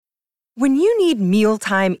When you need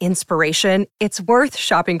mealtime inspiration, it's worth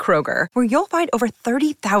shopping Kroger, where you'll find over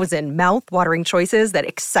 30,000 mouth-watering choices that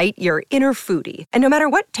excite your inner foodie. And no matter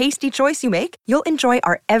what tasty choice you make, you'll enjoy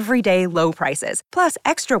our everyday low prices, plus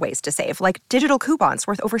extra ways to save, like digital coupons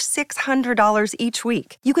worth over $600 each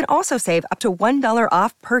week. You can also save up to $1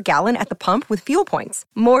 off per gallon at the pump with fuel points.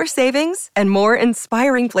 More savings and more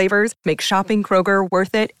inspiring flavors make shopping Kroger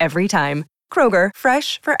worth it every time. Kroger,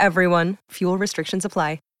 fresh for everyone. Fuel restrictions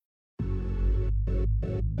apply.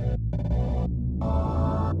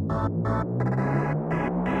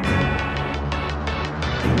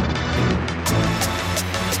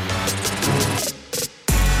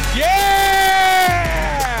 Yeah!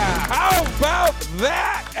 How about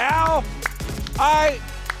that, Al? I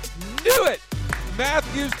knew it.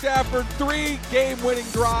 Matthew Stafford, 3 game-winning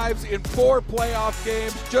drives in 4 playoff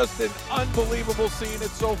games. Just an unbelievable scene at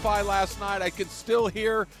SoFi last night. I can still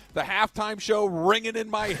hear the halftime show ringing in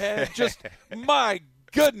my head. Just, my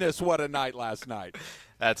goodness, what a night last night.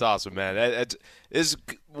 That's awesome, man. It is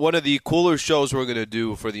one of the cooler shows we're going to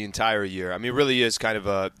do for the entire year. I mean, it really is kind of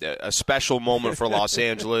a special moment for Los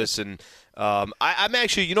Angeles. And I'm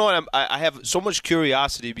actually, you know what, I have so much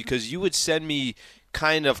curiosity because you would send me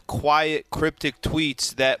kind of quiet, cryptic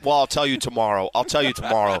tweets that, well, I'll tell you tomorrow.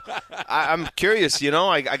 I'm curious, you know.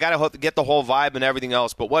 I got to get the whole vibe and everything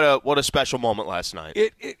else, but what a special moment last night.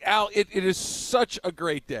 Al, it is such a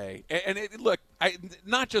great day. And look,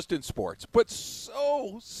 not just in sports, but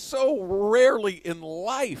so rarely in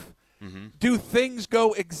life do things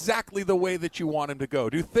go exactly the way that you want them to go.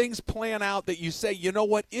 Do things plan out that you say, you know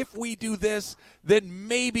what, if we do this, then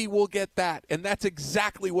maybe we'll get that. And that's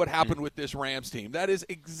exactly what happened with this Rams team. That is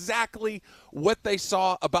exactly what they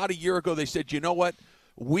saw about a year ago. They said, you know what,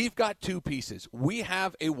 we've got 2 pieces. We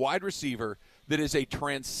have a wide receiver that is a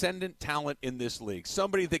transcendent talent in this league,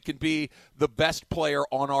 somebody that can be the best player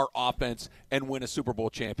on our offense and win a Super Bowl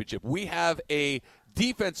championship. We have a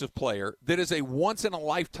defensive player that is a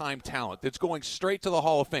once-in-a-lifetime talent that's going straight to the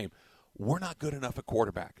Hall of Fame. We're not good enough at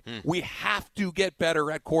quarterback. We have to get better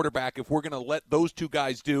at quarterback if we're going to let those 2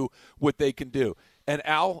 guys do what they can do. And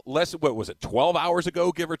Al, what was it, 12 hours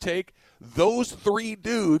ago, give or take? Those 3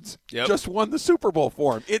 dudes just won the Super Bowl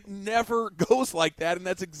for him. It never goes like that, and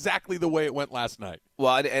that's exactly the way it went last night.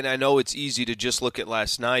 Well, and I know it's easy to just look at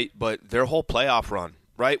last night, but their whole playoff run,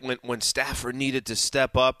 right? When Stafford needed to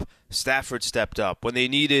step up, Stafford stepped up. When they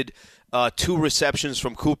needed 2 receptions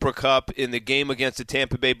from Cooper Kupp in the game against the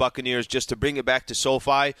Tampa Bay Buccaneers just to bring it back to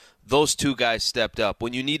SoFi, those 2 guys stepped up.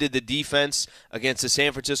 When you needed the defense against the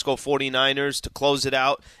San Francisco 49ers to close it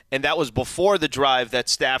out, and that was before the drive that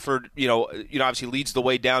Stafford, obviously leads the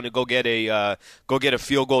way down to go get a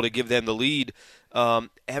field goal to give them the lead.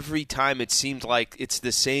 Every time it seemed like it's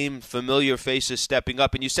the same familiar faces stepping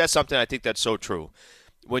up. And you said something I think that's so true.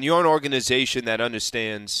 When you're an organization that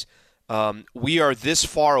understands we are this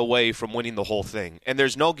far away from winning the whole thing, and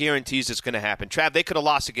there's no guarantees it's going to happen. Trav, they could have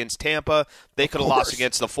lost against Tampa. They could have lost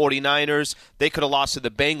against the 49ers. They could have lost to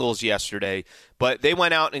the Bengals yesterday. But they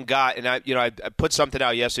went out and got, and I put something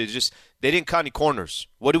out yesterday, just they didn't cut any corners.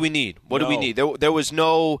 What do we need? What do we need? There was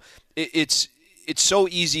no – it's so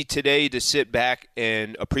easy today to sit back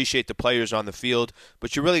and appreciate the players on the field,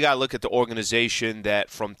 but you really got to look at the organization that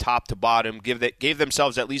from top to bottom gave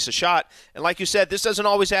themselves at least a shot. And like you said, this doesn't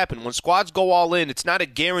always happen. When squads go all in, it's not a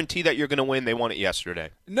guarantee that you're going to win. They won it yesterday.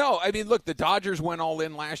 No, I mean, look, the Dodgers went all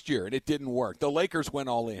in last year, and it didn't work. The Lakers went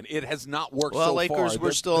all in. It has not worked so far. Well, Lakers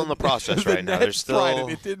were still in the process right now. They're still tried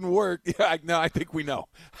it didn't work. Yeah, no, I think we know.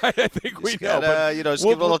 I think we know. Just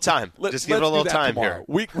give it a little time. Just give it a little time tomorrow.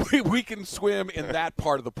 here. We can swim in that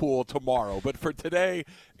part of the pool tomorrow. But for today,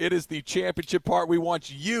 it is the championship part. We want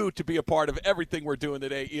you to be a part of everything we're doing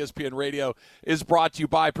today. ESPN Radio is brought to you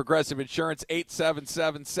by Progressive Insurance,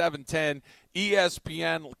 877-710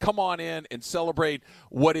 ESPN. Come on in and celebrate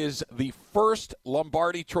what is the first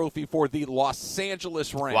Lombardi Trophy for the Los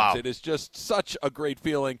Angeles Rams. Wow. It is just such a great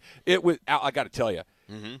feeling. It was. I got to tell you.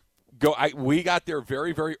 We got there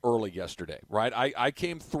very, very early yesterday, right? I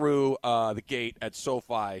came through the gate at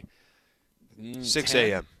SoFi 6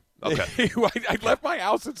 a.m. Okay. I left my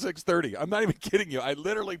house at 6:30. I'm not even kidding you. I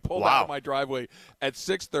literally pulled out of my driveway at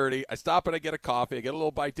 6:30. I stop and I get a coffee. I get a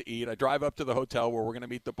little bite to eat. I drive up to the hotel where we're going to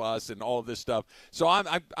meet the bus and all of this stuff. So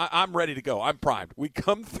I'm ready to go. I'm primed. We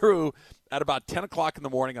come through at about 10 o'clock in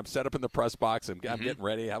the morning. I'm set up in the press box. I'm getting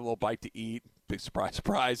ready. I have a little bite to eat. Big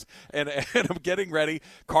surprise. And I'm getting ready.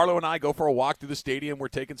 Carlo and I go for a walk through the stadium. We're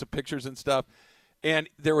taking some pictures and stuff. And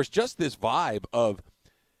there was just this vibe of,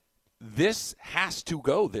 this has to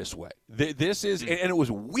go this way. This is, and it was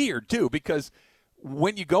weird too, because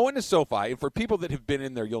when you go into SoFi, and for people that have been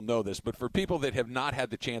in there, you'll know this, but for people that have not had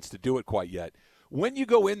the chance to do it quite yet, when you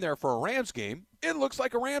go in there for a Rams game, it looks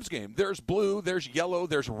like a Rams game. There's blue, there's yellow,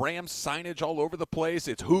 there's Rams signage all over the place.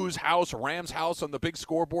 It's whose house, Rams house on the big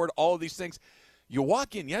scoreboard, all of these things. You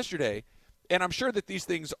walk in yesterday, and I'm sure that these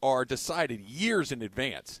things are decided years in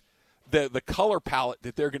advance. The color palette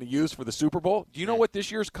that they're going to use for the Super Bowl, do you know what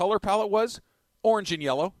this year's color palette was? Orange and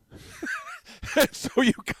yellow. So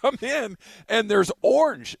you come in, and there's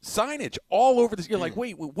orange signage all over this. You're like,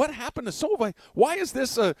 wait, what happened to SoFi? Why is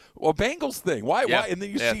this a Bengals thing? Why? And then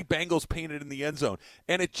you see Bengals painted in the end zone.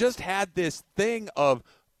 And it just had this thing of,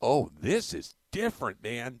 oh, this is different,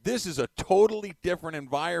 man. This is a totally different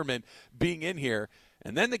environment being in here.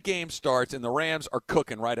 And then the game starts, and the Rams are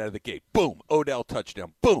cooking right out of the gate. Boom, Odell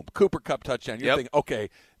touchdown. Boom, Cooper Kupp touchdown. You're thinking, okay,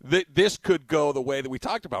 this could go the way that we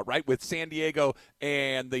talked about, right, with San Diego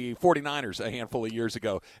and the 49ers a handful of years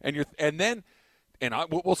ago.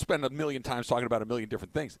 We'll spend a million times talking about a million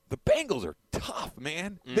different things. The Bengals are tough,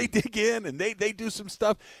 man. They dig in, and they do some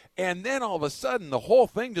stuff. And then all of a sudden, the whole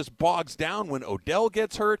thing just bogs down when Odell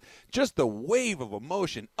gets hurt. Just the wave of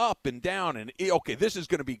emotion up and down. And, okay, this is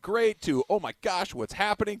going to be great, to, oh, my gosh, what's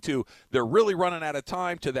happening, to they're really running out of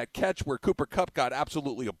time, to that catch where Cooper Kupp got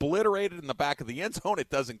absolutely obliterated in the back of the end zone.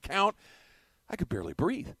 It doesn't count. I could barely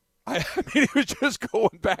breathe. I mean, it was just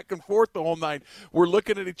going back and forth the whole night. We're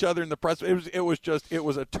looking at each other in the press. It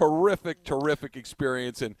was a terrific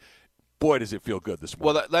experience, and boy, does it feel good this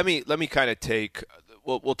morning. Well, let me kind of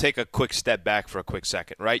we'll take a quick step back for a quick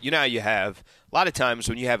second, right? You know how you have a lot of times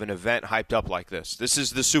when you have an event hyped up like this. This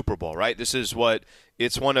is the Super Bowl, right?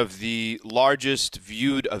 It's one of the largest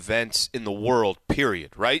viewed events in the world,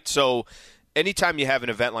 period, right? So anytime you have an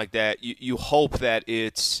event like that, you hope that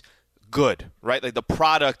it's good, right? Like the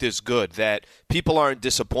product is good, that people aren't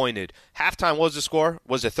disappointed. Halftime, what was the score?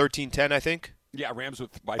 Was it 13-10, I think? Yeah, Rams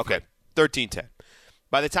by 13-10.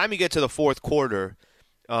 By the time you get to the fourth quarter,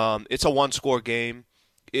 it's a one-score game.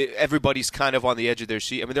 Everybody's kind of on the edge of their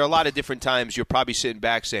seat. I mean, there are a lot of different times you're probably sitting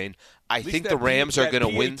back saying, I think the Rams are going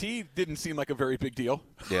to win. PAT didn't seem like a very big deal.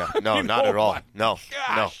 Yeah, no, not at all. No.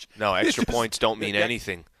 Extra points don't mean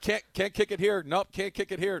anything. Can't kick it here. Nope, can't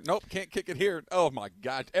kick it here. Nope, can't kick it here. Oh, my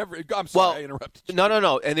God. I'm sorry I interrupted you.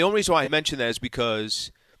 No. And the only reason why I mentioned that is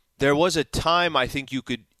because there was a time I think you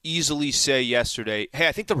could easily say yesterday, hey,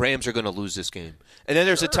 I think the Rams are going to lose this game. And then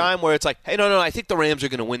there's a time where it's like, hey, no, I think the Rams are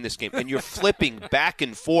going to win this game. And you're flipping back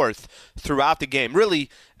and forth throughout the game. Really,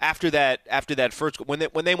 after that first, when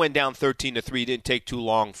they went down 13-3, it didn't take too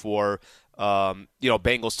long for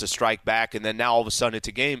Bengals to strike back, and then now all of a sudden it's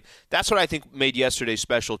a game. That's what I think made yesterday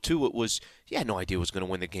special too. It was, you had no idea who was going to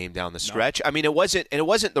win the game down the stretch. No. I mean, it wasn't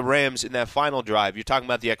the Rams in that final drive. You're talking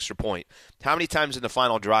about the extra point. How many times in the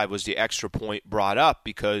final drive was the extra point brought up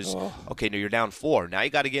because, okay, no, you're down 4. Now you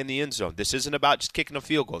got to get in the end zone. This isn't about just kicking a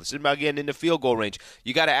field goal. This isn't about getting into field goal range.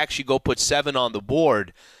 You got to actually go put 7 on the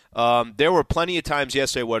board. There were plenty of times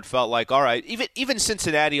yesterday where it felt like, all right, even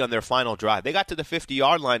Cincinnati on their final drive, they got to the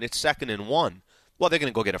 50-yard line. It's 2nd and 1. Well, they're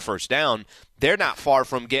going to go get a first down. They're not far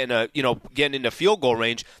from getting into field goal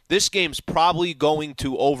range. This game's probably going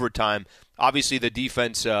to overtime. Obviously, the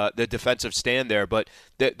defensive stand there, but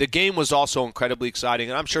the game was also incredibly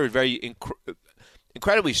exciting, and I'm sure very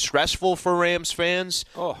incredibly stressful for Rams fans.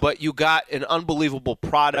 But you got an unbelievable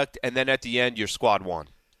product, and then at the end, your squad won.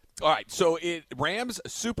 All right, so Rams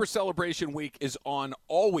Super Celebration Week is on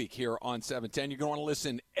all week here on 710. You're going to want to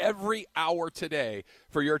listen every hour today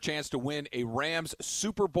for your chance to win a Rams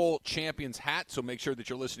Super Bowl champions hat, so make sure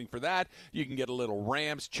that you're listening for that. You can get a little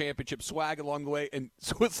Rams championship swag along the way, and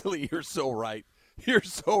Switzerland, you're so right. You're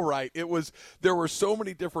so right. There were so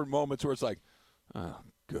many different moments where it's like, oh,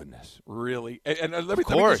 goodness, really? And let me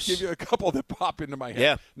just give you a couple that pop into my head.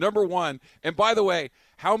 Yeah. Number one, and by the way,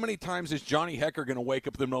 how many times is Johnny Hekker going to wake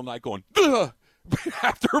up in the middle of the night going, ugh,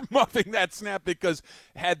 after muffing that snap? Because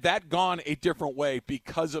had that gone a different way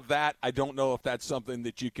because of that, I don't know if that's something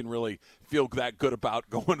that you can really feel that good about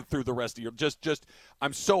going through the rest of your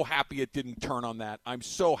I'm so happy it didn't turn on that. I'm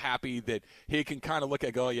so happy that he can kind of look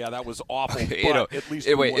at go, yeah, that was awful, but at least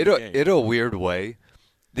in a weird way,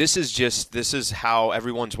 this is how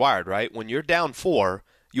everyone's wired, right? When you're down 4,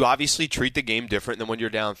 you obviously treat the game different than when you're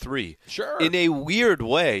down 3. Sure. In a weird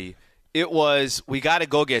way, it was, we got to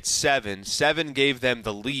go get 7. 7 gave them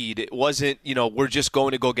the lead. It wasn't, we're just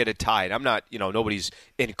going to go get it tied. I'm not, nobody's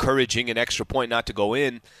encouraging an extra point not to go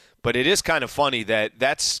in. But it is kind of funny that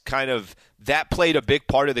that played a big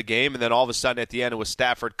part of the game. And then all of a sudden at the end it was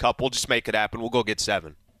Stafford, Kupp, we'll just make it happen. We'll go get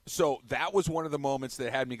 7. So that was one of the moments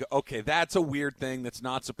that had me go, okay, that's a weird thing that's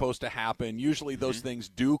not supposed to happen. Usually those things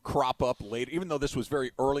do crop up later. Even though this was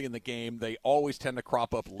very early in the game, they always tend to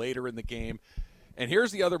crop up later in the game. And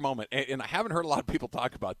here's the other moment, and I haven't heard a lot of people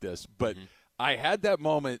talk about this, but I had that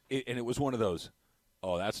moment, and it was one of those,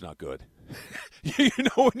 oh, that's not good. You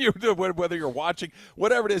know, whether you're watching,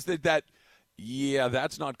 whatever it is, yeah,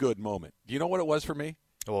 that's not good moment. Do you know what it was for me?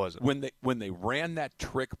 What was it? When they ran that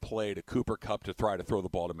trick play to Cooper Kupp to try to throw the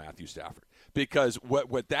ball to Matthew Stafford. Because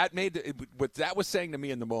what that was saying to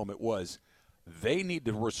me in the moment was, they need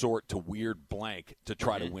to resort to weird blank to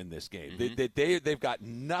try to win this game. They've got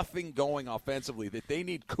nothing going offensively. That they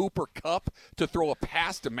need Cooper Kupp to throw a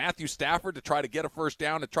pass to Matthew Stafford to try to get a first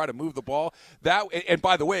down, to try to move the ball. And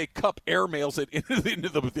by the way, Kupp airmails it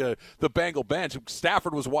into the Bengal bench.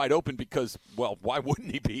 Stafford was wide open because, well, why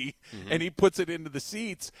wouldn't he be? And he puts it into the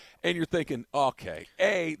seats, and you're thinking, okay,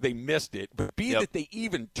 A, they missed it, but B, that they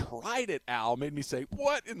even tried it, Al, made me say,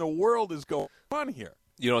 what in the world is going on here?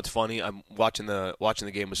 You know what's funny? I'm watching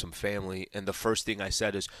the game with some family, and the first thing I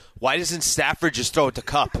said is, "Why doesn't Stafford just throw it to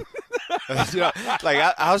Kupp?" You know, like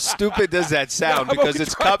how stupid does that sound? Yeah, because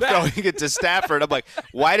it's Kupp throwing it to Stafford. I'm like,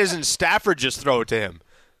 why doesn't Stafford just throw it to him?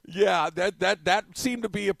 Yeah, that seemed to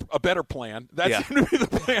be a better plan. That seemed to be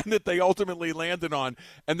the plan that they ultimately landed on.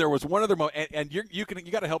 And there was one other moment, and you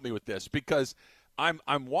got to help me with this because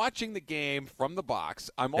I'm watching the game from the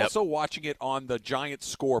box. I'm also watching it on the Giants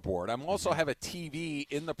scoreboard. I'm also have a TV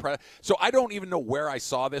in the press. So I don't even know where I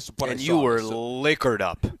saw this, but you were liquored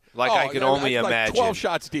up. I can only imagine. 12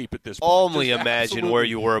 shots deep at this point. Only imagine where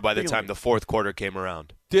you were by the time the fourth quarter came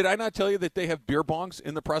around. Did I not tell you that they have beer bongs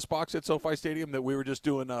in the press box at SoFi Stadium? That we were just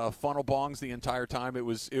doing funnel bongs the entire time. It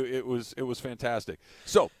was fantastic.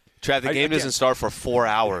 So, Trav, the game doesn't start for 4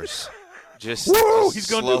 hours. Just he's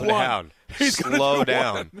gonna slow do down. Slow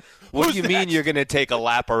down. What do you mean you're going to take a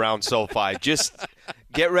lap around SoFi? Just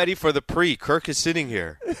get ready for the pre. Kirk is sitting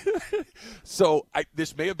here. So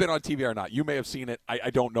this may have been on TV or not. You may have seen it. I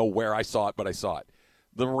don't know where I saw it, but I saw it.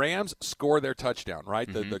 The Rams score their touchdown,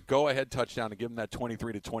 right? The go-ahead touchdown to give them that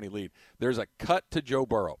 23-20 lead. There's a cut to Joe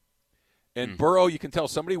Burrow. And Burrow, you can tell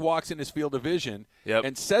somebody walks in his field of vision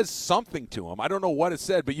and says something to him. I don't know what it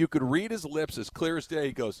said, but you could read his lips as clear as day.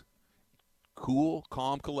 He goes, cool,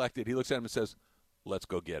 calm, collected. He looks at him and says, let's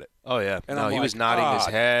go get it. Oh, yeah. And he was nodding his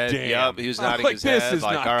head. Damn. Yep, he was nodding his head. This is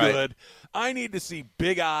like, not all right. good. I need to see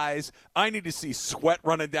big eyes. I need to see sweat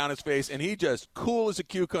running down his face. And he just, cool as a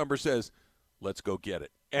cucumber, says, let's go get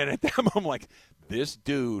it. And at that moment, I'm like, this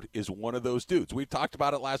dude is one of those dudes. We talked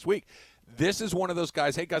about it last week. This is one of those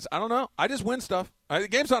guys, hey, guys, I don't know. I just win stuff. The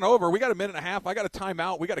game's not over. We got a minute and a half. I got a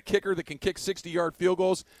timeout. We got a kicker that can kick 60-yard field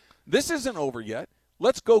goals. This isn't over yet.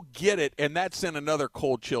 Let's go get it, and that sent another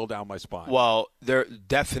cold chill down my spine. Well, there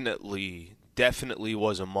definitely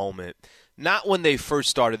was a moment, not when they first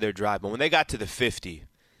started their drive, but when they got to the 50.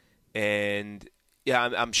 And, yeah,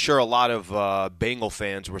 I'm sure a lot of Bengal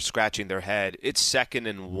fans were scratching their head. It's 2nd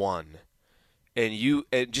and 1. And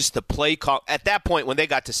just the play call. At that point, when they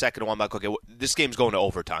got to 2nd and 1, I'm like, okay, this game's going to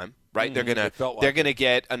overtime. Right, they're gonna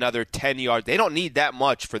get another 10 yards. They don't need that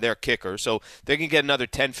much for their kicker, so they can get another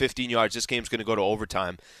 10, 15 yards. This game's gonna go to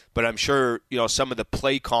overtime. But I'm sure some of the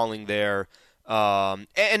play calling there.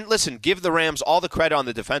 And listen, give the Rams all the credit on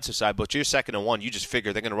the defensive side, but you're 2nd and 1. You just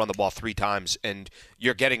figure they're gonna run the ball 3 times, and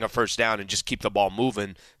you're getting a first down and just keep the ball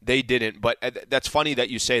moving. They didn't, but that's funny that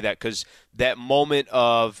you say that because that moment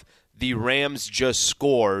of the Rams just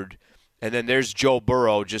scored, and then there's Joe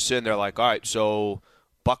Burrow just sitting there like, all right, so.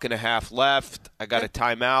 $1.50 left. I got a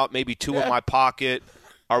timeout, maybe 2 in my pocket.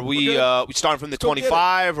 Are we starting from the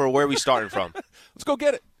 25 or where are we starting from? Let's go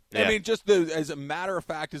get it. Yeah. I mean, just as a matter of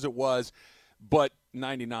fact as it was, but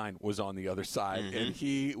 99 was on the other side, and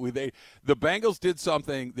the Bengals did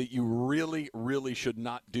something that you really, really should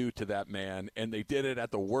not do to that man, and they did it at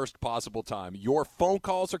the worst possible time. Your phone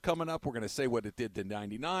calls are coming up. We're going to say what it did to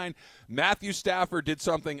 99. Matthew Stafford did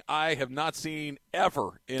something I have not seen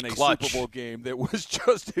ever in a Super Bowl game that was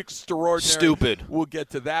just extraordinary. Stupid. We'll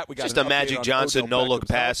get to that. We got just a Magic Johnson no-look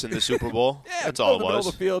pass in the Super Bowl. Yeah, that's all it was. Middle of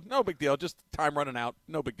the field, no big deal. Just time running out,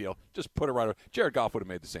 no big deal. Just put it right over. Jared Goff would have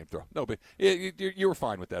made the same throw. No big. You were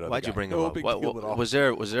fine with that. Why'd you bring him up? Big deal at all. Was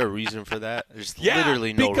there a reason for that? There's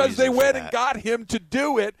literally no reason because they went and got him to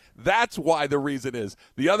do it. That's why the reason is.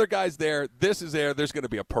 The other guy's there. This is there. There's going to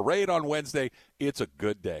be a parade on Wednesday. It's a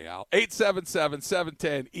good day, Al.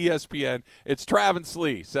 877-710-ESPN. It's Travis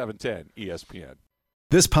Lee, 710 ESPN.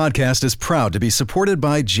 This podcast is proud to be supported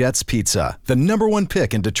by Jets Pizza, the #1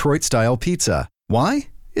 pick in Detroit-style pizza. Why?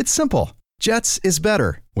 It's simple. Jets is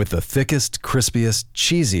better. With the thickest, crispiest,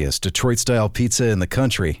 cheesiest Detroit-style pizza in the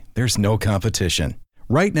country, there's no competition.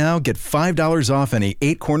 Right now, get $5 off any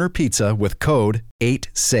 8-corner pizza with code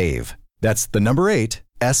 8SAVE. That's the number 8,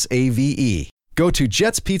 SAVE. Go to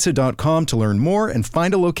jetspizza.com to learn more and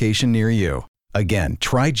find a location near you. Again,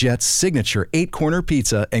 try Jet's signature 8-corner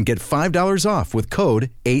pizza and get $5 off with code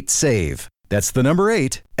 8SAVE. That's the number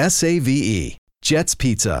 8, SAVE. Jet's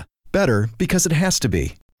Pizza. Better because it has to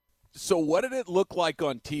be. So what did it look like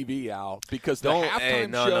on TV, Al? Because the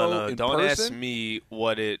halftime show in Don't person, ask me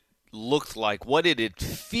what it looked like. What did it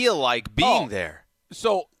feel like being there?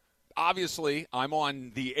 So obviously, I'm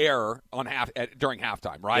on the air during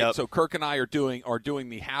halftime, right? Yep. So Kirk and I are doing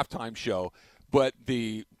the halftime show. But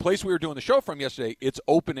the place we were doing the show from yesterday, it's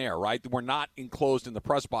open air, right? We're not enclosed in the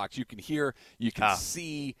press box. You can hear, you can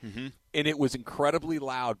see, and it was incredibly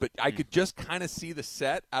loud. But I could just kind of see the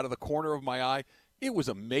set out of the corner of my eye. It was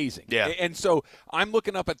amazing. Yeah. And so I'm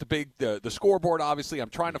looking up at the scoreboard, obviously.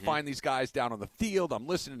 I'm trying to find these guys down on the field. I'm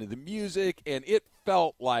listening to the music, and it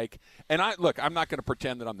felt like – and I'm not going to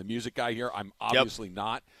pretend that I'm the music guy here. I'm obviously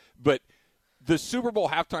not. But – the Super Bowl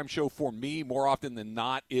halftime show for me, more often than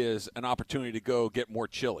not, is an opportunity to go get more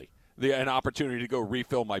chili, an opportunity to go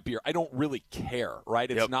refill my beer. I don't really care,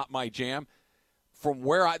 right? It's not my jam. From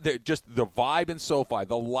where just the vibe in SoFi,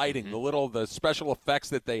 the lighting, the special effects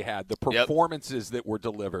that they had, the performances that were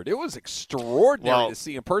delivered, it was extraordinary to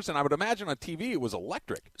see in person. I would imagine on TV it was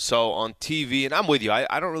electric. So on TV, and I'm with you,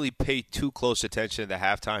 I don't really pay too close attention to the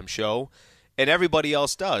halftime show, and everybody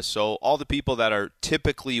else does. So all the people that are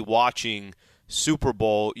typically watching Super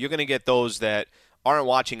Bowl, you're going to get those that aren't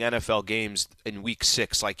watching NFL games in week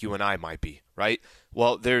 6 like you and I might be, right?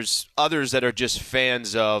 Well, there's others that are just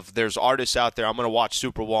fans of, there's artists out there, I'm going to watch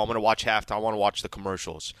Super Bowl, I'm going to watch halftime, I want to watch the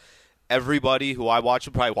commercials. Everybody who I watch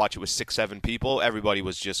would probably watch it with 6-7 people. Everybody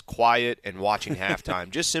was just quiet and watching halftime,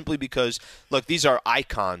 just simply because, look, these are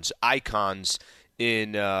icons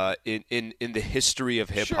in the history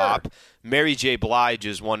of hip-hop. Sure. Mary J. Blige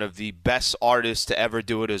is one of the best artists to ever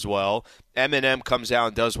do it as well. Eminem comes out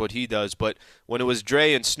and does what he does. But when it was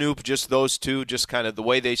Dre and Snoop, just those two, just kind of the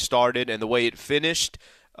way they started and the way it finished,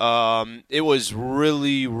 it was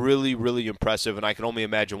really, really, really impressive, and I can only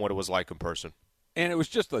imagine what it was like in person. And it was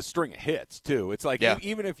just a string of hits, too. It's like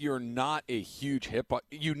even if you're not a huge hip-hop,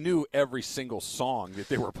 you knew every single song that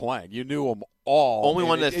they were playing. You knew them all. Only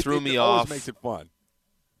one that threw me off. It always makes it fun.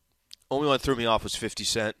 Only one that threw me off was 50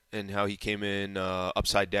 Cent and how he came in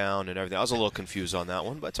upside down and everything. I was a little confused on that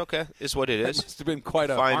one, but it's okay. It's what it is. It must have been quite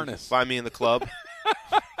a harness. Find me in the club.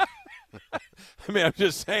 I mean, I'm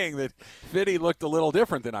just saying that Fitty looked a little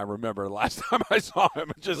different than I remember the last time I saw him.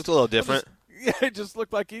 It just looked a little different. It just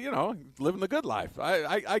looked like living the good life.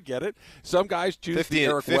 I get it. Some guys choose the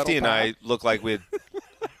Eric Weddle 50 and I look like we'd.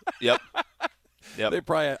 Yep. They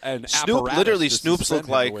probably an Snoop. Literally, Snoop's look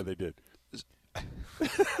like the way they did.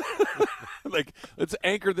 Like, let's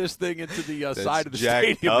anchor this thing into the side of the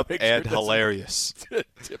stadium. Up and hilarious.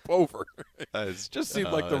 Tip over. Just seemed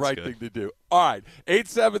like the right thing to do. All right,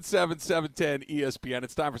 877-710-ESPN.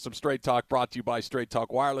 It's time for some Straight Talk, brought to you by Straight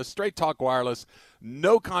Talk Wireless. Straight Talk Wireless,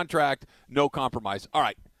 no contract, no compromise. All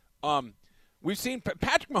right, we've seen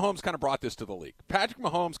Patrick Mahomes kind of brought this to the league. Patrick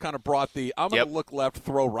Mahomes kind of brought the I'm going to look left,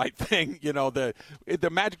 throw right thing, the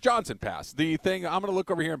Magic Johnson pass. The thing, I'm going to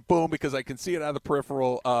look over here and boom, because I can see it out of the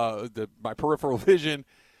peripheral, my peripheral vision.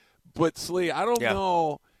 But, Slee, I don't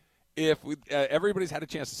know if everybody's had a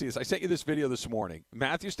chance to see this. I sent you this video this morning.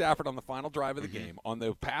 Matthew Stafford on the final drive of the game, on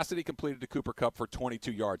the pass that he completed to Cooper Kupp for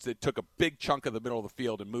 22 yards. That took a big chunk of the middle of the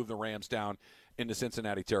field and moved the Rams down into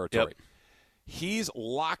Cincinnati territory. Yep. He's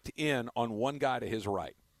locked in on one guy to his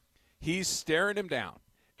right. He's staring him down,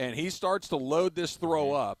 and he starts to load this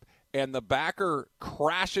throw up, and the backer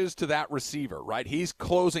crashes to that receiver, right? He's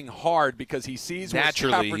closing hard because he sees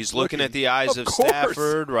naturally he's looking at the eyes of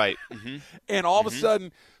Stafford, right? And all of a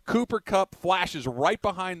sudden, Cooper Kupp flashes right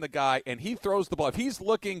behind the guy, and he throws the ball. If he's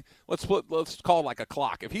looking, let's call it like a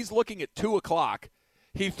clock. If he's looking at 2 o'clock,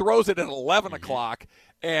 he throws it at 11 o'clock,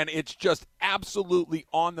 and it's just absolutely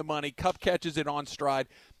on the money. Kupp catches it on stride.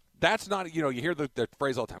 That's not, you hear the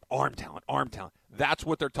phrase all the time, arm talent, arm talent. That's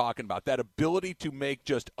what they're talking about, that ability to make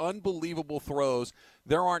just unbelievable throws.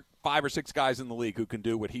 There aren't 5 or 6 guys in the league who can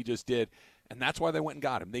do what he just did, and that's why they went and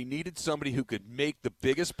got him. They needed somebody who could make the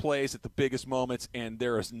biggest plays at the biggest moments, and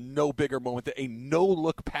there is no bigger moment than a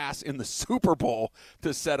no-look pass in the Super Bowl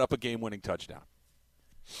to set up a game-winning touchdown.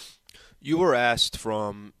 You were asked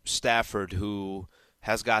from Stafford, who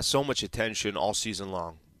has got so much attention all season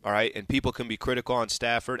long, all right? And people can be critical on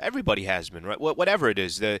Stafford. Everybody has been, right? Whatever it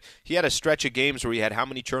is. He had a stretch of games where he had how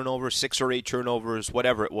many turnovers? 6 or 8 turnovers,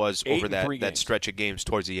 whatever it was, over that stretch of games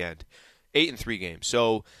towards the end. 8 in 3 games.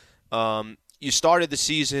 So you started the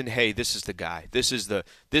season, hey, this is the guy. This is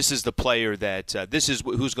the player that this is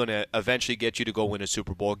who's going to eventually get you to go win a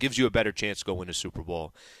Super Bowl. It gives you a better chance to go win a Super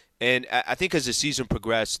Bowl. And I think as the season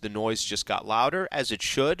progressed, the noise just got louder, as it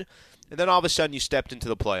should. And then all of a sudden you stepped into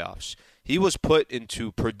the playoffs. He was put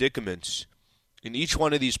into predicaments in each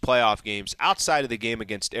one of these playoff games, outside of the game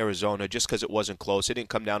against Arizona, just because it wasn't close. It didn't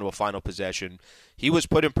come down to a final possession. He was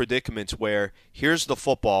put in predicaments where, here's the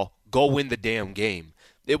football, go win the damn game.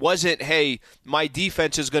 It wasn't, hey, my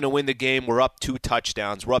defense is going to win the game. We're up 2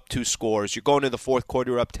 touchdowns. We're up 2 scores. You're going to the fourth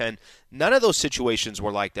quarter, you're up 10. None of those situations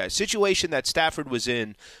were like that. The situation that Stafford was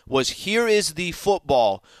in was, here is the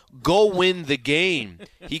football. Go win the game.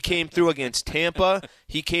 He came through against Tampa.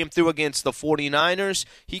 He came through against the 49ers.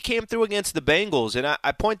 He came through against the Bengals. And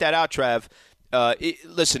I point that out, Trav.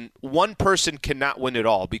 Listen, one person cannot win it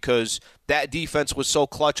all because that defense was so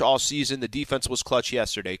clutch all season. The defense was clutch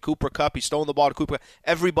yesterday. Cooper Kupp, he's throwing the ball to Cooper.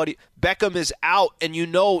 Everybody, Beckham is out, and you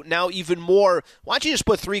know now even more. Why don't you just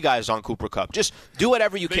put 3 guys on Cooper Kupp? Just do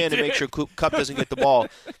whatever you can to make sure Kupp doesn't get the ball.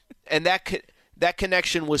 And that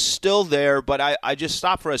connection was still there, but I just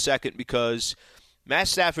stopped for a second because Matt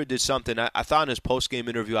Stafford did something. I thought in his post-game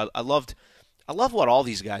interview, I loved what all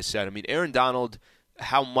these guys said. I mean, Aaron Donald,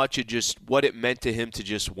 how much what it meant to him to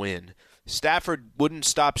just win. Stafford wouldn't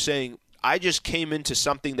stop saying, I just came into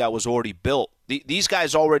something that was already built. These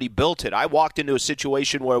guys already built it. I walked into a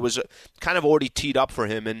situation where it was kind of already teed up for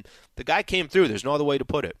him, and the guy came through. There's no other way to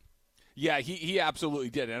put it. Yeah, he absolutely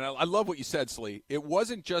did. And I love what you said, Slee. It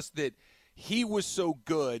wasn't just that he was so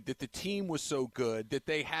good, that the team was so good, that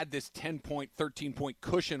they had this 10-point, 13-point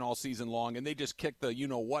cushion all season long, and they just kicked the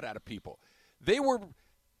you-know-what out of people. They were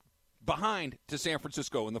behind to San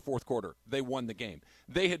Francisco in the fourth quarter. They won the game.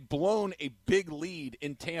 They had blown a big lead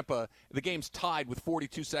in Tampa. The game's tied with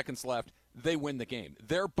 42 seconds left. They win the game.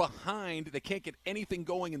 They're behind. They can't get anything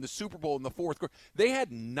going in the Super Bowl in the fourth quarter. They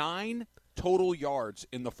had 9 total yards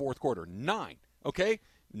in the fourth quarter. 9, okay?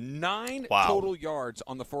 9 total yards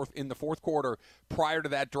in the fourth quarter prior to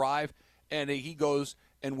that drive, and he goes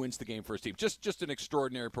and wins the game for his team. Just an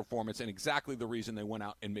extraordinary performance, and exactly the reason they went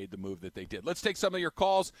out and made the move that they did. Let's take some of your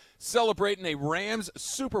calls celebrating a Rams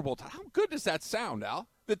Super Bowl. How good does that sound, Al?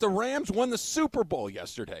 That the Rams won the Super Bowl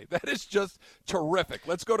yesterday. That is just terrific.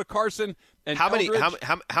 Let's go to Carson and how many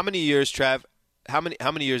years, Trav? How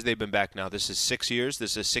many years they've been back now? This is 6 years.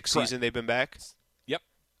 This is 6th season they've been back. Yep.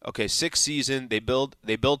 Okay, 6th season. They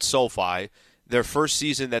build SoFi. Their first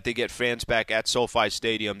season that they get fans back at SoFi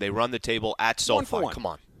Stadium, they run the table at SoFi. Come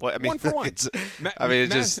on. Well, I mean, 1 for 1.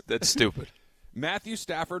 That's stupid. Matthew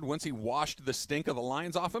Stafford, once he washed the stink of the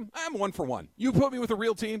Lions off him, I'm 1 for 1. You put me with a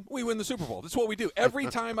real team, we win the Super Bowl. That's what we do. Every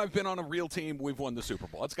time I've been on a real team, we've won the Super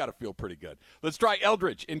Bowl. It's got to feel pretty good. Let's try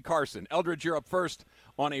Eldridge in Carson. Eldridge, you're up first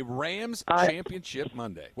on a Rams Championship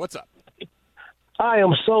Monday. What's up? I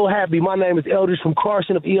am so happy. My name is Eldridge from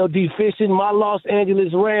Carson of ELD Fishing. My Los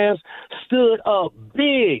Angeles Rams stood up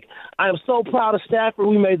big. I am so proud of Stafford.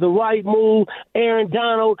 We made the right move. Aaron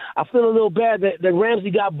Donald, I feel a little bad that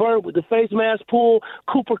Ramsey got burnt with the face mask pull.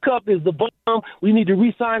 Cooper Kupp is the bomb. We need to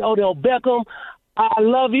re-sign Odell Beckham. I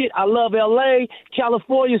love it. I love L.A.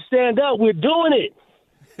 California, stand up. We're doing it.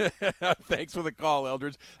 Thanks for the call,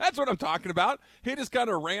 Eldridge. That's what I'm talking about. He just kind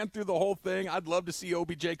of ran through the whole thing. I'd love to see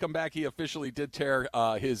OBJ come back. He officially did tear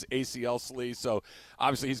his ACL sleeve, so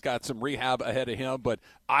obviously he's got some rehab ahead of him, but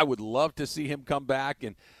I would love to see him come back.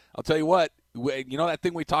 And I'll tell you what, you know that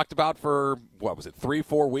thing we talked about for,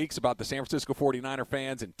 3-4 weeks about the San Francisco 49er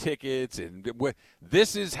fans and tickets, and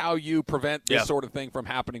this is how you prevent this sort of thing from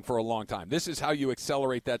happening for a long time. This is how you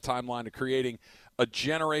accelerate that timeline of creating a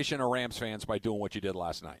generation of Rams fans by doing what you did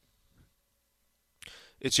last night.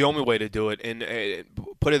 It's the only way to do it. And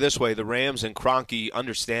put it this way, the Rams and Kroenke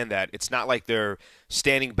understand that. It's not like they're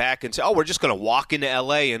standing back and say, we're just going to walk into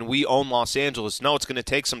L.A. and we own Los Angeles. No, it's going to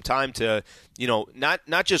take some time to,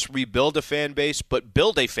 not just rebuild a fan base, but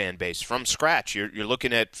build a fan base from scratch. You're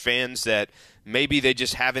looking at fans that maybe they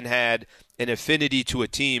just haven't had an affinity to a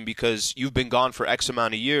team because you've been gone for X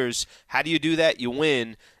amount of years. How do you do that? You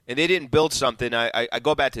win. And they didn't build something. I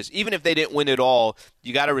go back to this. Even if they didn't win it all,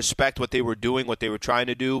 you got to respect what they were doing, what they were trying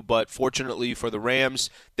to do. But fortunately for the Rams,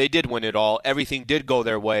 they did win it all. Everything did go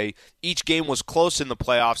their way. Each game was close in the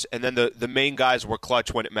playoffs, and then the main guys were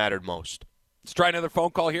clutch when it mattered most. Let's try another phone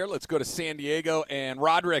call here. Let's go to San Diego. And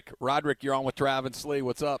Roderick, you're on with Trav and Slee.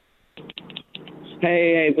 What's up?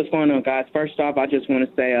 Hey, what's going on, guys? First off, I just want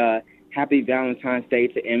to say happy Valentine's Day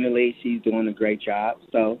to Emily. She's doing a great job.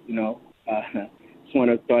 So, just want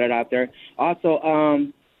to throw that out there. Also,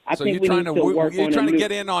 I So think you're we trying need to work you're on trying a to new.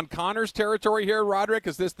 get in on Connor's territory here, Roderick?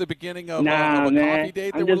 Is this the beginning of, Nah, of a man. coffee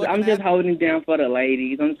date that I'm we're just, looking I'm just at? holding down for the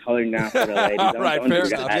ladies. I'm just holding down for the ladies. All right, Don't fair do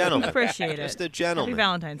enough. that. Gentlemen. Appreciate it. Just a Happy gentleman.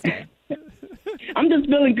 Valentine's Day. I'm just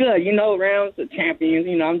feeling good, Rams are champions.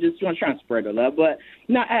 I'm just trying to spread the love. But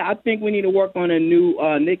no, I think we need to work on a new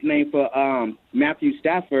nickname for Matthew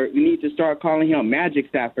Stafford. We need to start calling him Magic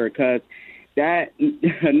Stafford because that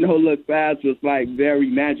no-look pass was like very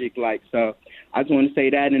magic-like. So I just want to say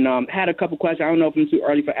that. And had a couple questions. I don't know if I'm too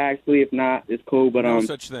early for Ashley. If not, it's cool. But No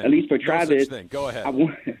such thing. at least for Travis, No such thing. Go ahead.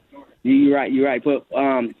 You're right. But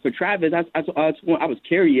for Travis, I was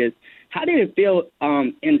curious. How did it feel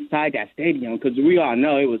inside that stadium? Because we all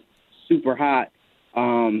know it was super hot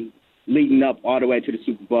leading up all the way to the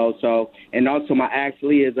Super Bowl. So, and also my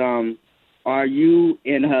Ashley is, are you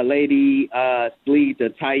and her lady Sleeve the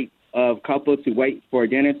type of couple to wait for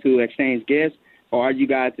dinner to exchange gifts, or are you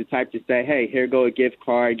guys the type to say, hey, here go a gift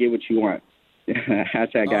card, get what you want?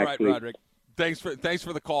 Hashtag All right, Ashley. Roderick. Thanks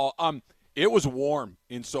for the call. It was warm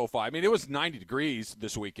in SoFi. I mean, it was 90 degrees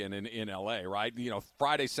this weekend in L.A., right?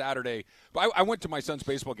 Friday, Saturday. I went to my son's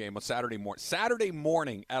baseball game on Saturday morning. Saturday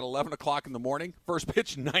morning at 11 o'clock in the morning, first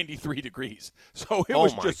pitch, 93 degrees. So it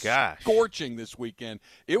was just scorching this weekend.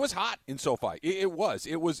 It was hot in SoFi. It was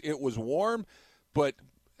warm, but,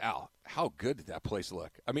 Al, how good did that place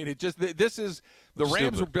look? I mean, the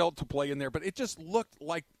Rams were built to play in there, but it just looked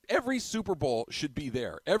like every Super Bowl should be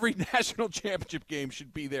there. Every national championship game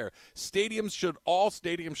should be there. All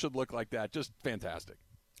stadiums should look like that. Just fantastic.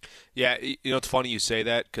 Yeah, it's funny you say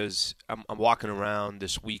that because I'm walking around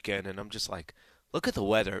this weekend and I'm just like, look at the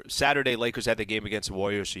weather. Saturday, Lakers had the game against the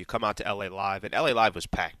Warriors, so you come out to LA Live, and LA Live was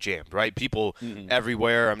packed, jammed, right? People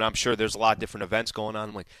everywhere. I mean, I'm sure there's a lot of different events going on.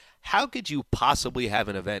 I'm like, how could you possibly have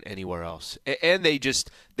an event anywhere else? And they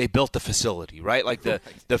built the facility, right? Like the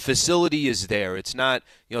facility is there. It's not,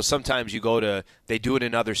 sometimes they do it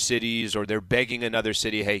in other cities or they're begging another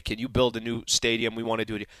city, hey, can you build a new stadium? We want to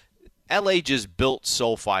do it. LA just built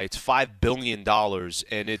SoFi. It's $5 billion,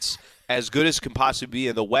 and it's as good as can possibly be.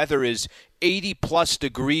 And the weather is 80-plus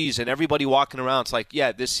degrees, and everybody walking around. It's like,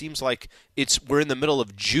 yeah, this seems like we're in the middle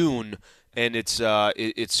of June, and it's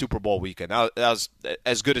Super Bowl weekend. That was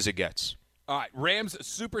as good as it gets. All right, Rams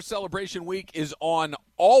Super Celebration Week is on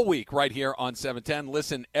all week right here on 710.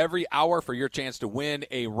 Listen every hour for your chance to win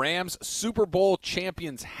a Rams Super Bowl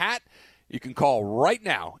champions hat. You can call right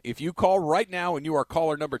now. If you call right now and you are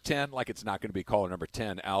caller number 10, like it's not going to be caller number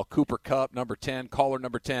 10, Al Cooper Cup number 10, caller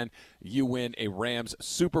number 10, you win a Rams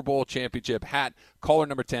Super Bowl championship hat. Caller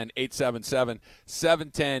number 10,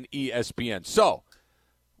 877-710-ESPN. So,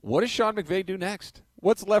 what does Sean McVay do next?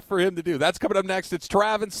 What's left for him to do? That's coming up next. It's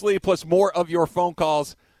Trav and Slee plus more of your phone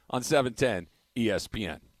calls on 710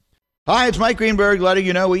 ESPN. Hi, it's Mike Greenberg letting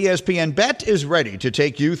you know ESPN Bet is ready to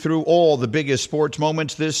take you through all the biggest sports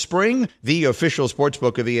moments this spring. The official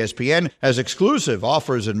sportsbook of ESPN has exclusive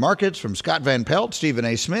offers and markets from Scott Van Pelt, Stephen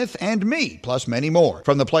A. Smith, and me, plus many more.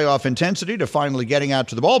 From the playoff intensity to finally getting out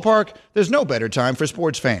to the ballpark, there's no better time for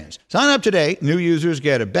sports fans. Sign up today. New users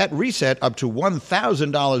get a bet reset up to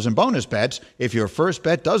 $1,000 in bonus bets if your first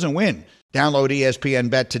bet doesn't win. Download ESPN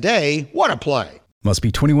Bet today. What a play. Must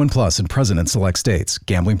be 21 plus and present in select states.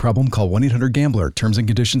 Gambling problem? Call 1-800-GAMBLER. Terms and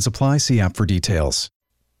conditions apply. See app for details.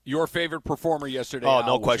 Your favorite performer yesterday? Oh, Al,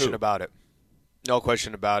 no was question who? about it. No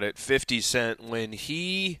question about it. 50 Cent, when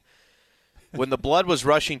the blood was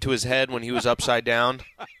rushing to his head when he was upside down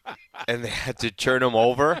and they had to turn him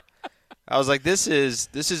over, I was like, this is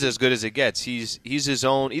as good as it gets. He's his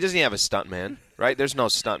own. He doesn't even have a stunt man, right? There's no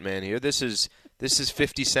stunt man here. This is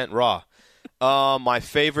 50 Cent raw. My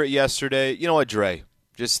favorite yesterday, you know what, Dre?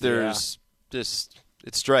 It's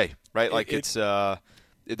Dre, right? Like it's the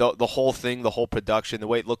whole thing, the whole production, the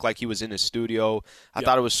way it looked like he was in his studio. I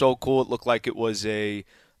thought it was so cool. It looked like it was like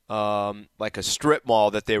a strip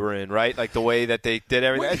mall that they were in, right? Like the way that they did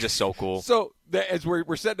everything. That's just so cool. So as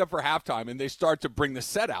we're setting up for halftime, and they start to bring the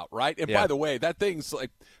set out, right? And by the way, that thing's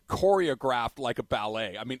like choreographed like a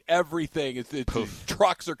ballet. I mean, everything is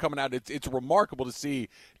trucks are coming out. It's remarkable to see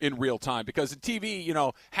in real time because in TV,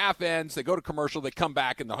 half ends, they go to commercial, they come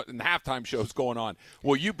back, and the halftime show's going on.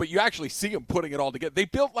 Well, but you actually see them putting it all together. They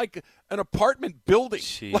built like an apartment building.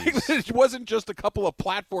 Jeez. Like it wasn't just a couple of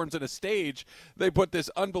platforms and a stage. They put this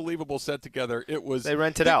unbelievable set together. They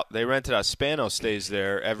rent it out. Spano stays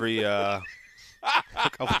there every a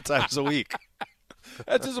couple times a week.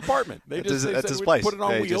 That's his apartment. That's his we'd place. Put it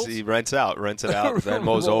on wheels. He rents it out, then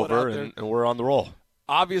mows over, and we're on the roll.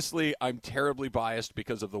 Obviously, I'm terribly biased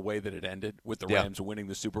because of the way that it ended with the Rams winning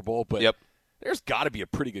the Super Bowl. But there's got to be a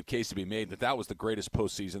pretty good case to be made that was the greatest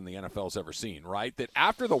postseason the NFL's ever seen, right? That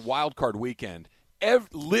after the wild card weekend,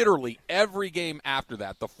 literally every game after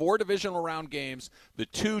that, the 4 divisional round games, the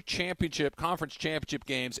 2 conference championship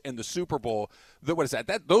games, and the Super Bowl,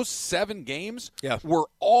 those 7 games were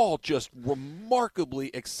all just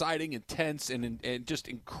remarkably exciting, intense, and just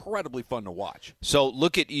incredibly fun to watch. So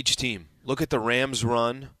look at each team. Look at the Rams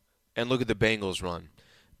run and look at the Bengals run.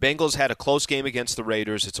 Bengals had a close game against the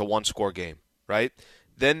Raiders. It's a 1-score game, right?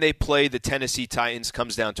 Then they play the Tennessee Titans,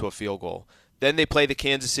 comes down to a field goal. Then they play the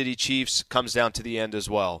Kansas City Chiefs, comes down to the end as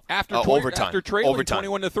well. Overtime. After trailing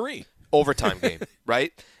 21-3. Overtime game,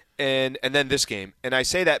 right? And then this game. And I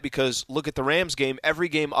say that because look at the Rams game. Every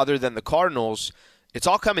game other than the Cardinals, it's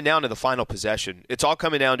all coming down to the final possession. It's all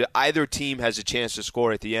coming down to either team has a chance to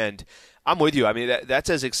score at the end. I'm with you. I mean,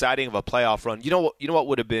 that's as exciting of a playoff run. You know what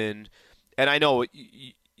would have been, and I know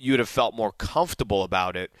you'd have felt more comfortable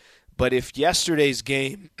about it, but if yesterday's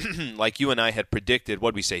game, like you and I had predicted,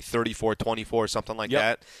 what did we say, 34-24, something like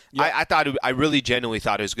that? Yep. I really genuinely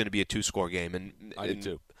thought it was going to be a 2-score game. And I did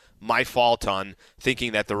too. My fault on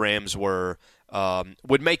thinking that the Rams would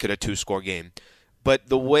make it a 2-score game. But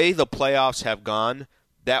the way the playoffs have gone,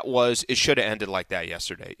 it should have ended like that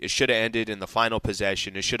yesterday. It should have ended in the final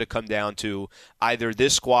possession. It should have come down to either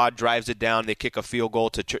this squad drives it down, they kick a field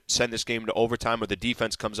goal to send this game to overtime, or the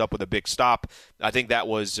defense comes up with a big stop. I think that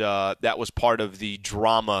was part of the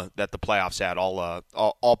drama that the playoffs had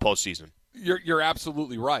all postseason. You're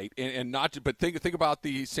absolutely right, but think about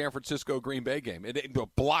the San Francisco Green Bay game. A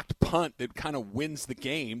blocked punt that kind of wins the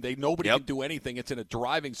game. Nobody can do anything. It's in a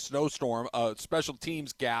driving snowstorm. Special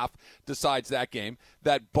teams gaffe decides that game.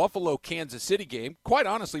 That Buffalo Kansas City game, quite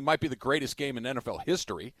honestly, might be the greatest game in NFL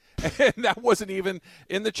history, and that wasn't even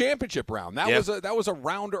in the championship round. That was a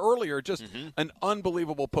round earlier. Just an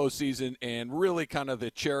unbelievable postseason, and really kind of the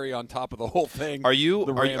cherry on top of the whole thing.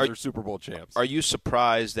 The Rams are Super Bowl champs. Are you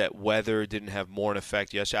surprised that weather didn't have more an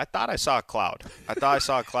effect yesterday? I thought I saw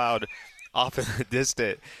a cloud. Off in the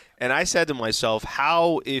distance. And I said to myself,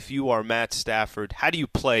 if you are Matt Stafford, how do you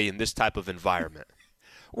play in this type of environment?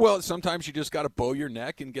 Well, sometimes you just got to bow your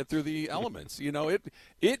neck and get through the elements.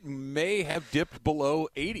 It may have dipped below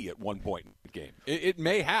 80 at one point in the game. It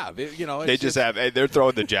may have. They're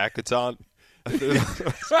throwing the jackets on.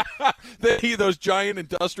 Those giant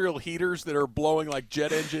industrial heaters that are blowing like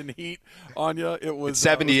jet engine heat on you. It's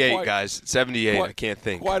 78, guys. 78. I can't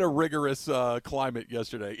think. Quite a rigorous climate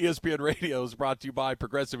yesterday. ESPN Radio is brought to you by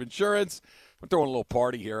Progressive Insurance. We're throwing a little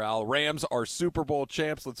party here, Al. Rams are Super Bowl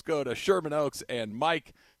champs. Let's go to Sherman Oaks and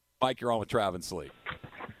Mike. Mike, you're on with Travis Lee.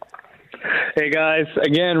 Hey, guys.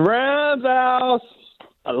 Again, Rams house.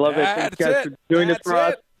 I love it. Thanks, guys, for doing this for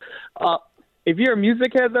us. If you're a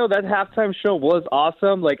music head, though, that halftime show was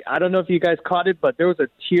awesome. Like, I don't know if you guys caught it, but there was a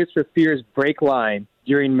Tears for Fears break line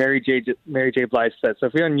during Mary J. Blige's set. So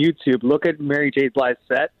if you're on YouTube, look at Mary J. Blige's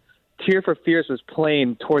set. Tears for Fears was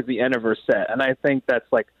playing towards the end of her set, and I think that's,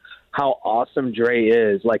 like, how awesome Dre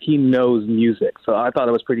is. Like, he knows music. So I thought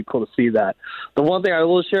it was pretty cool to see that. The one thing I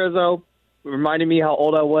will share, though, reminded me how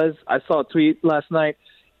old I was. I saw a tweet last night.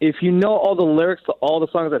 If you know all the lyrics to all the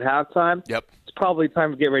songs at halftime, yep, it's probably time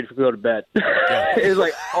to get ready to go to bed. It's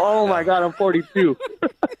like, oh, my God, I'm 42.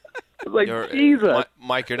 It's like, Jesus.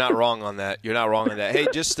 Mike, you're not wrong on that. Hey,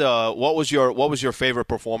 just what was your favorite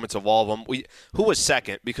performance of all of them? Who was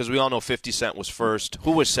second? Because we all know 50 Cent was first.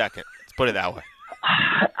 Who was second? Let's put it that way.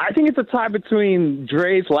 I think it's a tie between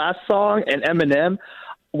Dre's last song and Eminem.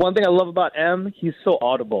 One thing I love about M, he's so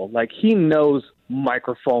audible. Like, he knows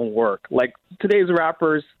microphone work. Like, today's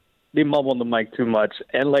rappers, they mumble on the mic too much.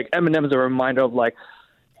 And, like, Eminem is a reminder of, like,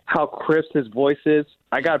 how crisp his voice is.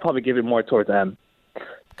 I got to probably give it more towards M.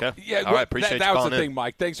 Okay. Yeah, all right, appreciate that was the in. thing,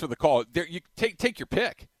 Mike. Thanks for the call. You take your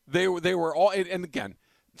pick. They were all – and again –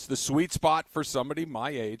 it's the sweet spot for somebody my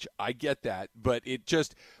age. I get that. But it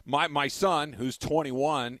just my son, who's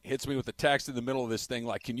 21, hits me with a text in the middle of this thing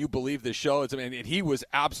like, can you believe this show? And he was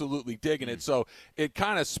absolutely digging it. So it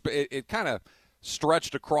kind of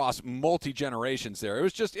stretched across multi-generations there. It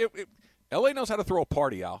was just L.A. knows how to throw a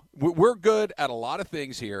party, Al. We're good at a lot of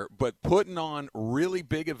things here, but putting on really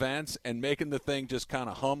big events and making the thing just kind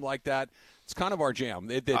of hum like that, it's kind of our jam.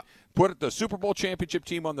 They put the Super Bowl championship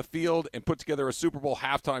team on the field and put together a Super Bowl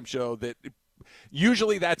halftime show that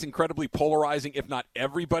usually that's incredibly polarizing, if not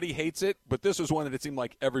everybody hates it, but this was one that it seemed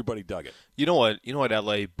like everybody dug it. You know what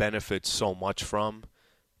L.A. benefits so much from?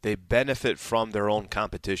 They benefit from their own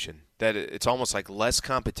competition. That it's almost like less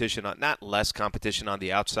competition, not less competition on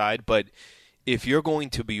the outside, but if you're going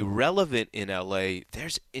to be relevant in LA,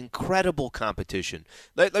 there's incredible competition.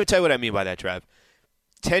 Let me tell you what I mean by that, Trav.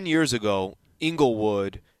 10 years ago,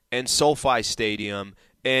 Inglewood and SoFi Stadium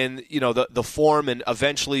and the Forum and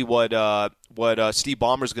eventually what Steve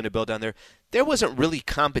Ballmer's going to build down there, there wasn't really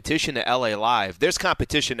competition to LA Live. There's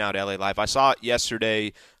competition now to LA Live. I saw it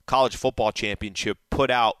yesterday, College Football Championship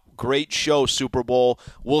put out, great show, Super Bowl.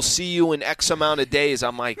 We'll see you in X amount of days.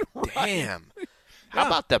 I'm like, damn. How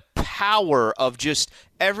about the power of just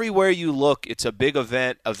everywhere you look, it's a big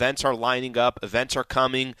event. Events are lining up. Events are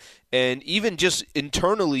coming. And even just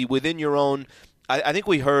internally within your own, I think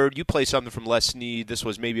we heard you play something from Les Snead. This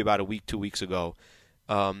was maybe about a week, 2 weeks ago.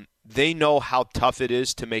 They know how tough it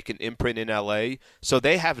is to make an imprint in LA, so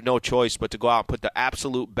they have no choice but to go out and put the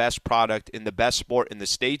absolute best product in the best sport in the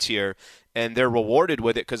States here, and they're rewarded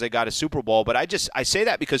with it because they got a Super Bowl. But I say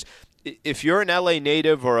that because if you're an LA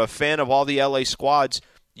native or a fan of all the LA squads,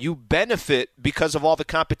 you benefit because of all the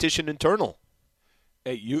competition internal.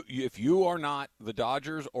 Hey, if you are not the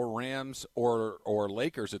Dodgers or Rams or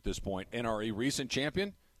Lakers at this point and are a recent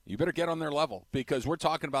champion, you better get on their level, because we're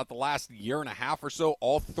talking about the last year and a half or so.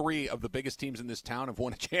 All three of the biggest teams in this town have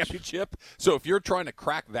won a championship. So if you're trying to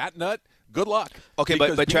crack that nut, good luck. Okay,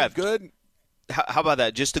 but Trev, good. How about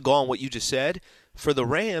that? Just to go on what you just said, for the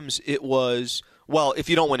Rams, it was, well, if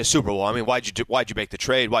you don't win a Super Bowl, I mean, why'd you make the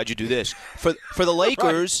trade? Why'd you do this? For the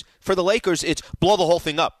Lakers, right. For the Lakers, it's blow the whole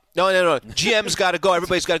thing up. No. GM's got to go.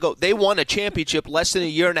 Everybody's got to go. They won a championship less than a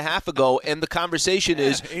year and a half ago, and the conversation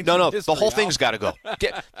is, no, the whole thing's got to go.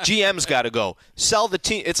 GM's got to go. Sell the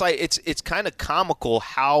team. It's like it's kind of comical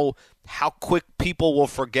how quick people will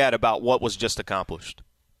forget about what was just accomplished.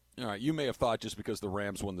 All right, you may have thought just because the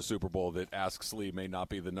Rams won the Super Bowl that Ask Slee may not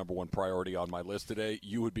be the number one priority on my list today.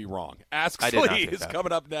 You would be wrong. Ask Slee is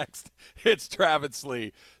coming up next. It's Travis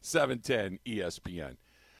Slee, 710 ESPN.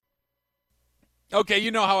 Okay,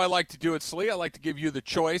 you know how I like to do it, Slee. I like to give you the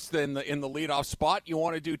choice in the leadoff spot. You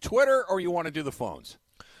want to do Twitter or you want to do the phones?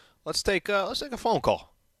 Let's take a phone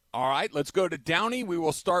call. All right, let's go to Downey. We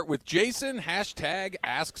will start with Jason, hashtag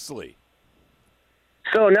Ask Slee.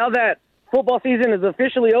 So now that football season is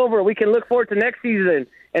officially over, we can look forward to next season.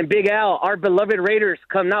 And Big Al, our beloved Raiders,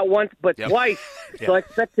 come not once but twice. So I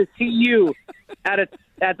expect to see you at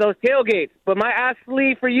those tailgates. But my Ask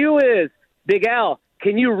Slee for you is, Big Al,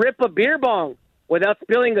 can you rip a beer bong without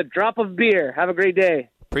spilling a drop of beer? Have a great day.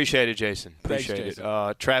 Appreciate it, Jason. Appreciate it.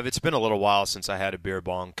 Trav, it's been a little while since I had a beer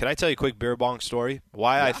bong. Can I tell you a quick beer bong story?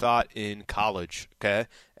 Why I thought in college,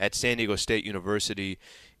 at San Diego State University,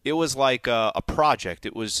 it was like a project.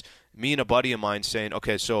 It was me and a buddy of mine saying,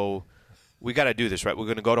 okay, so we got to do this, right? We're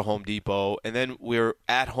going to go to Home Depot, and then we're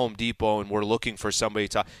at Home Depot, and we're looking for somebody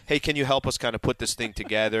to, hey, can you help us kind of put this thing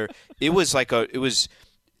together?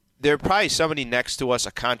 There probably somebody next to us,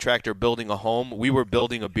 a contractor building a home. We were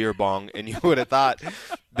building a beer bong, and you would have thought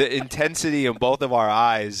the intensity in both of our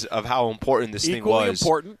eyes of how important this thing was.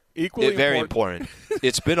 Very important.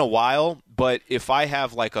 It's been a while, but if I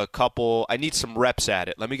have like a couple, I need some reps at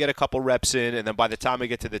it. Let me get a couple reps in, and then by the time I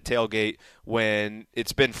get to the tailgate, when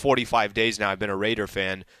it's been 45 days now, I've been a Raider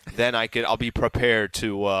fan, then I'll be prepared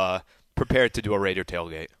to do a Raider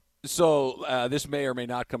tailgate. So this may or may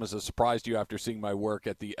not come as a surprise to you after seeing my work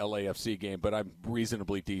at the LAFC game, but I'm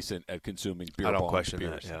reasonably decent at consuming beer. I don't question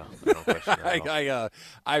beers. that. Yeah, I don't question that.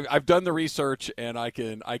 I've done the research and I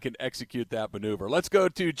can execute that maneuver. Let's go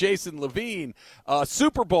to Jason Levine,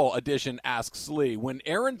 Super Bowl edition. Asks Lee, when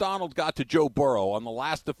Aaron Donald got to Joe Burrow on the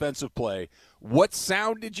last defensive play, what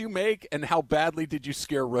sound did you make and how badly did you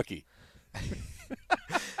scare Rookie?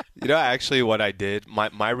 You know, actually what I did,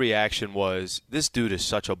 my reaction was, this dude is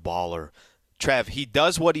such a baller. Trav, he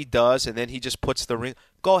does what he does, and then he just puts the ring.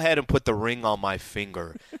 Go ahead and put the ring on my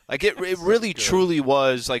finger. Like, it really, truly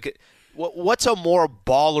was, like, what's a more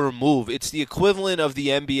baller move? It's the equivalent of the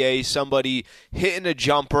NBA, somebody hitting a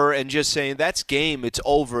jumper and just saying, that's game, it's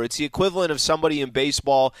over. It's the equivalent of somebody in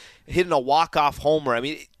baseball hitting a walk-off homer. I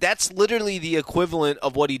mean, that's literally the equivalent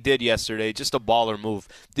of what he did yesterday, just a baller move.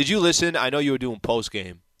 Did you listen? I know you were doing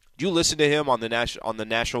post-game. Did you listen to him on the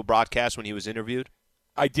national broadcast when he was interviewed?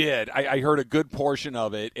 I did. I heard a good portion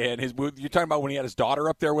of it. And you're talking about when he had his daughter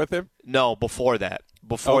up there with him? No, before that.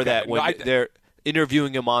 When they're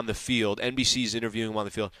interviewing him on the field. NBC's interviewing him on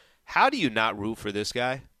the field. How do you not root for this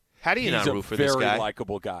guy? How do you not root for this guy? He's a very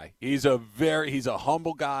likable guy. He's a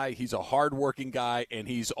humble guy. He's a hardworking guy, and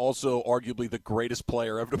he's also arguably the greatest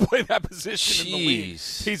player ever to play that position in the league.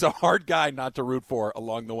 He's a hard guy not to root for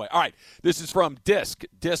along the way. All right, this is from Disc.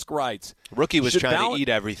 Disc writes, Rookie was trying to eat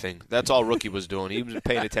everything. That's all Rookie was doing. He was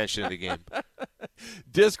paying attention to the game.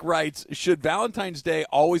 Disc writes, should Valentine's Day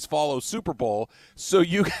always follow Super Bowl so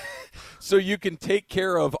you can take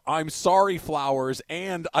care of I'm sorry flowers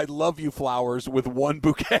and I love you flowers with one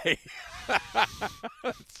bouquet?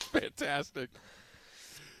 It's fantastic.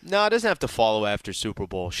 No, it doesn't have to follow after Super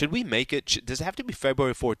Bowl. Should we make it? Does it have to be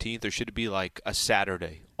February 14th, or should it be like a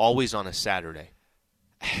Saturday? Always on a Saturday.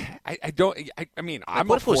 I don't. I mean, I'm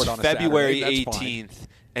what up if it was for it on a February Saturday. That's 18th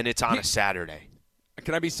and it's on a Saturday?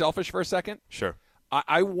 Can I be selfish for a second? Sure.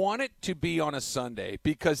 I want it to be on a Sunday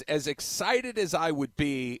because as excited as I would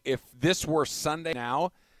be if this were Sunday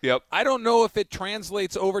now, Yep. I don't know if it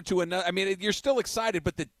translates over to another. I mean, you're still excited,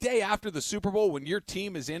 but the day after the Super Bowl, when your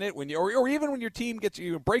team is in it, or even when your team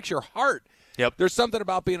breaks your heart, Yep. there's something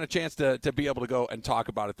about being a chance to be able to go and talk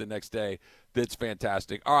about it the next day that's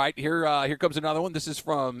fantastic. All right, here comes another one. This is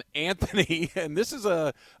from Anthony, and this is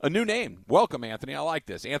a new name. Welcome, Anthony. I like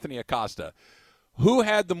this. Anthony Acosta. Who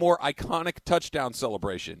had the more iconic touchdown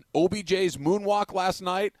celebration, OBJ's moonwalk last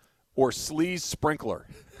night or Slee's sprinkler?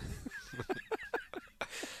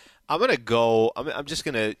 I'm going to go – I'm just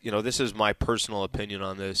going to – this is my personal opinion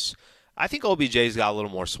on this. I think OBJ's got a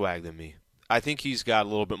little more swag than me. I think he's got a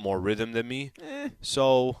little bit more rhythm than me.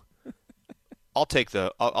 So I'll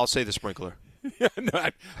say the sprinkler. Yeah, no,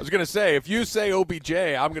 I was going to say, if you say OBJ,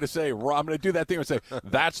 I'm going to do that thing and say,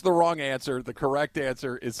 that's the wrong answer. The correct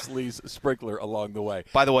answer is Slee's sprinkler along the way.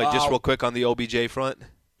 By the way, just real quick on the OBJ front.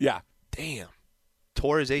 Yeah. Damn.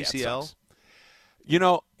 Tore his ACL.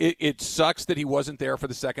 It sucks that he wasn't there for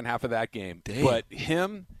the second half of that game. Damn. But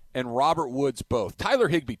him and Robert Woods both. Tyler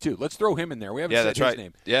Higbee, too. Let's throw him in there. We haven't said his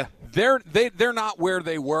name. Yeah. They're not where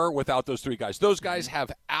they were without those three guys. Those guys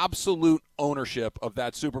have absolute ownership of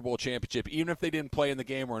that Super Bowl championship. Even if they didn't play in the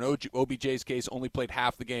game, or in OBJ's case, only played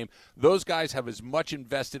half the game, those guys have as much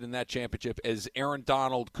invested in that championship as Aaron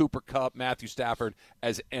Donald, Cooper Kupp, Matthew Stafford,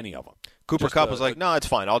 as any of them. Cooper Kupp was like, no, it's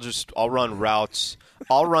fine. I'll run routes.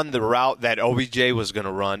 I'll run the route that OBJ was going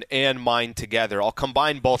to run and mine together. I'll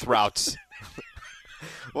combine both routes.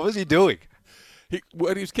 What was he doing? He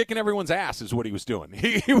was kicking everyone's ass is what he was doing.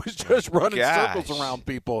 He was just running circles around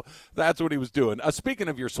people. That's what he was doing. Speaking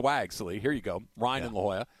of your swag, Slee, here you go. Ryan in La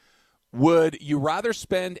Jolla. Would you rather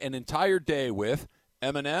spend an entire day with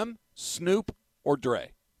Eminem, Snoop, or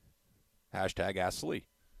Dre? Hashtag Ask Slee.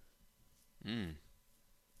 I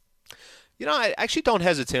actually don't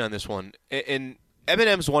hesitate on this one. And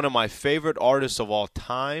Eminem's one of my favorite artists of all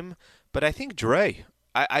time, but I think Dre.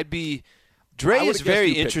 Dre is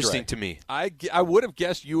very interesting to me. I would have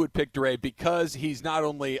guessed you would pick Dre because he's not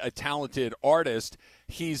only a talented artist,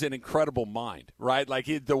 he's an incredible mind, right? Like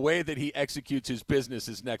the way that he executes his business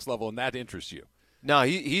is next level, and that interests you. No,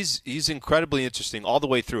 he's incredibly interesting all the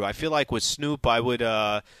way through. I feel like with Snoop, I would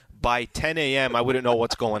by 10 a.m. I wouldn't know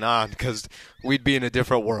what's going on because we'd be in a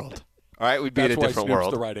different world. All right, we'd be in a different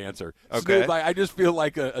world. That's the right answer. Okay. Snoop, I just feel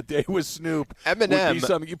like a day with Snoop Eminem, would be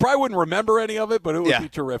something. You probably wouldn't remember any of it, but it would be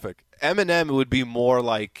terrific. Eminem would be more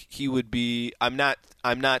like he would be. I'm not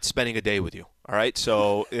spending a day with you. All right,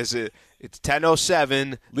 so it's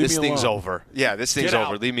 10:07. This thing's over. Yeah, this thing's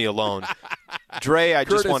over. Leave me alone. Dre, I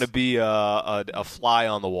just want to be a fly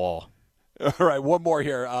on the wall. All right, one more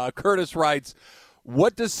here. Curtis writes,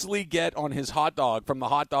 what does Slee get on his hot dog from the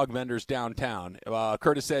hot dog vendors downtown?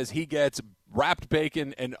 Curtis says he gets wrapped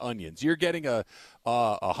bacon and onions. You're getting a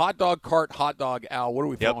hot dog cart hot dog, Al. What are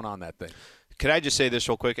we throwing on that thing? Can I just say this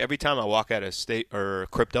real quick? Every time I walk out of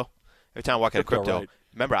crypto, right.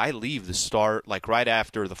 Remember, I leave the start like right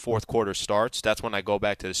after the fourth quarter starts. That's when I go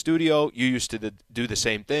back to the studio. You used to do the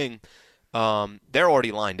same thing. They're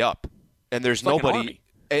already lined up, and there's nobody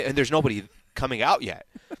coming out yet.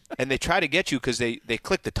 And they try to get you because they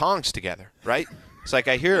click the tongs together, right? It's like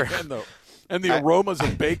I hear and the aromas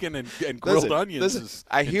of bacon and grilled onions.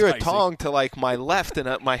 I hear a tong to like my left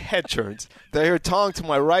and my head turns. I hear a tong to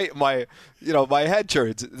my right, my head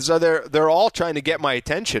turns. So they're all trying to get my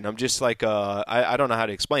attention. I'm just like I don't know how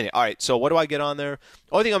to explain it. All right, so what do I get on there?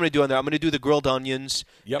 Only thing I'm going to do on there, I'm going to do the grilled onions,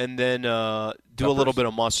 and then do a little bit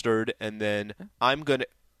of mustard, and then I'm going to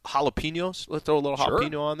jalapenos. Let's throw a little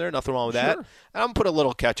jalapeno on there. Nothing wrong with that. And I'm going to put a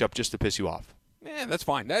little ketchup just to piss you off. Yeah, that's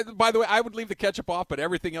fine. By the way, I would leave the ketchup off, but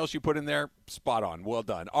everything else you put in there, spot on. Well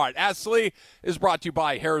done. All right, Ask Slee is brought to you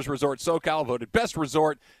by Harrah's Resort SoCal, voted best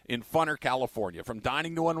resort in Funner, California. From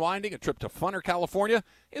dining to unwinding, a trip to Funner, California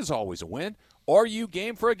is always a win. Are you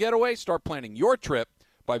game for a getaway? Start planning your trip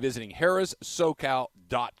by visiting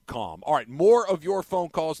harrahssocal.com. All right, more of your phone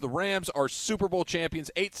calls. The Rams are Super Bowl champions,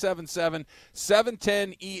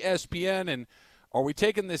 877-710-ESPN. And are we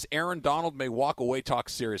taking this Aaron Donald may walk away talk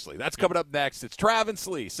seriously? That's coming up next. It's Trav and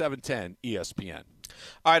Slee, 710 ESPN.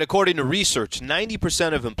 All right, according to research,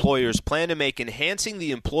 90% of employers plan to make enhancing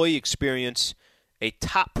the employee experience a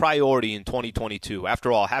top priority in 2022.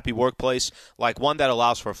 After all, happy workplace, like one that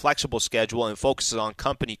allows for a flexible schedule and focuses on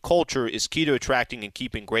company culture, is key to attracting and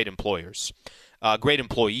keeping great employers. great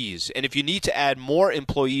employees. And if you need to add more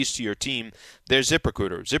employees to your team, there's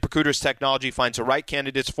ZipRecruiter. ZipRecruiter's technology finds the right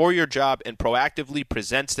candidates for your job and proactively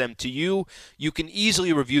presents them to you. You can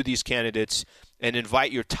easily review these candidates and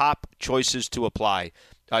invite your top choices to apply.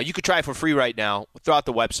 You could try it for free right now throughout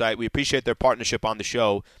the website. We appreciate their partnership on the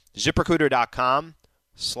show.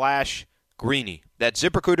 ZipRecruiter.com/Greeny. That's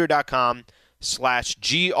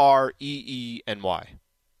ZipRecruiter.com/GREENY.